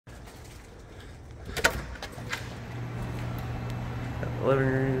living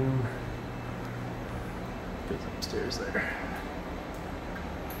room. Goes upstairs there.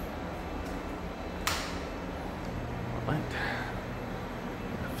 Light.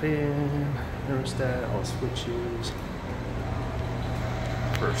 Fan, thermostat, all switches.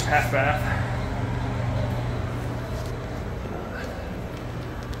 First half bath.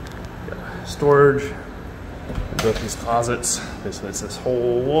 Got storage in both these closets. Basically, it's this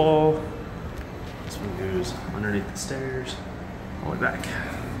whole wall. This one goes underneath the stairs, all the way back.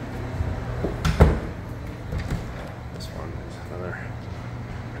 This one is another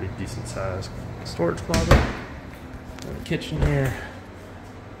pretty decent sized storage closet. And the kitchen here.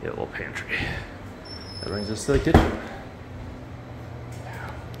 Get a little pantry. That brings us to the kitchen.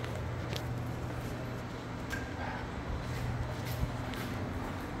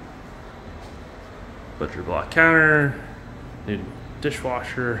 Butcher block counter, new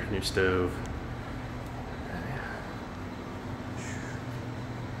dishwasher, new stove.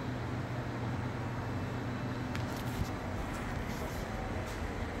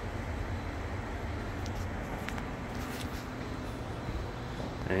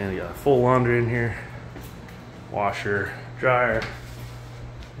 And we got full laundry in here, washer, dryer.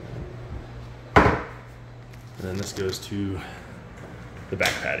 And then this goes to the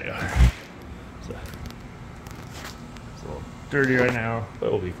back patio. So, it's a little dirty right now, but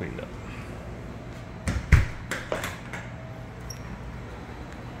it will be cleaned up.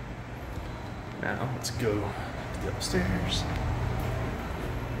 Now let's go to the upstairs.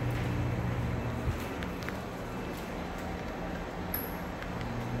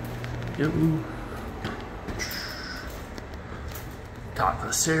 Go. Top of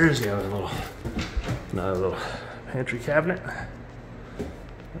the stairs, you have another little pantry cabinet,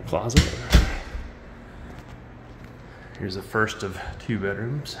 closet. Here's the first of 2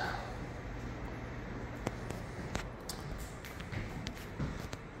 bedrooms.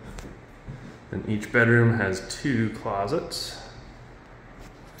 And each bedroom has 2 closets.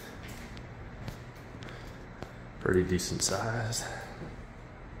 Pretty decent size.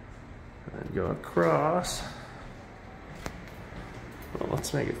 And go across. Well,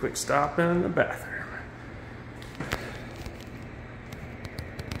 let's make a quick stop in the bathroom.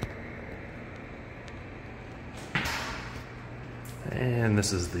 And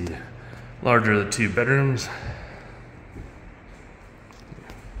this is the larger of the 2 bedrooms.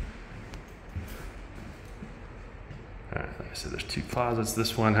 All right, like I said, there's 2 closets.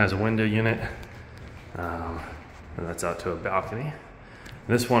 This one has a window unit, and that's out to a balcony.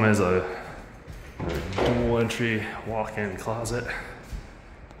 This one is a dual entry walk-in closet.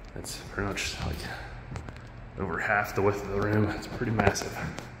 It's pretty much like over half the width of the room. It's pretty massive.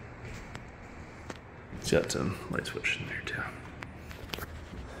 It's got some light switch in there too.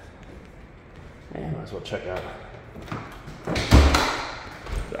 And might as well check out the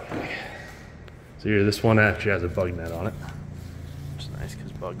balcony. So here, this one actually has a bug net on it, which is nice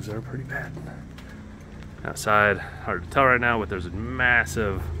because bugs are pretty bad. Outside, hard to tell right now, but there's a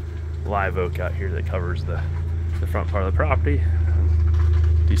massive live oak out here that covers the front part of the property.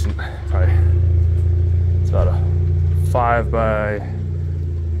 Decent, probably, it's about a 5 by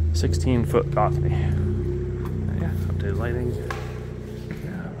 16 foot balcony. And yeah, updated lighting.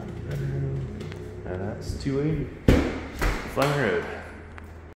 Yeah, bedroom. And that's 280 Fleming Rd.